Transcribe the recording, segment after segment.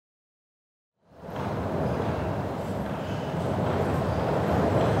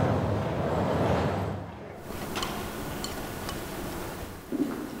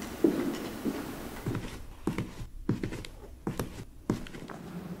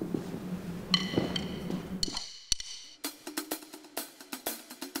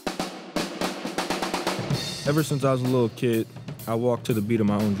Ever since I was a little kid, I walked to the beat of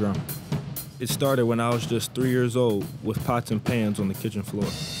my own drum. It started when I was just 3 years old with pots and pans on the kitchen floor.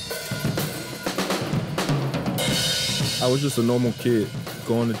 I was just a normal kid,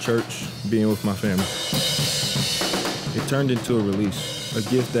 going to church, being with my family. It turned into a release, a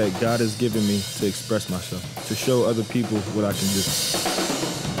gift that God has given me to express myself, to show other people what I can do.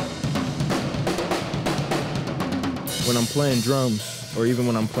 When I'm playing drums, or even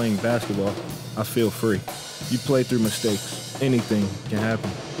when I'm playing basketball, I feel free. You play through mistakes. Anything can happen.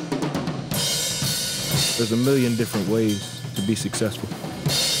 There's a million different ways to be successful.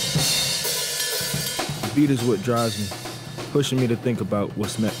 The beat is what drives me, pushing me to think about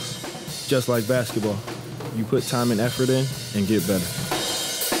what's next. Just like basketball, you put time and effort in and get better.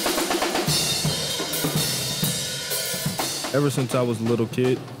 Ever since I was a little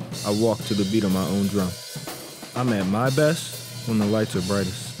kid, I walked to the beat of my own drum. I'm at my best when the lights are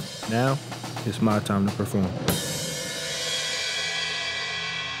brightest. Now, it's my time to perform.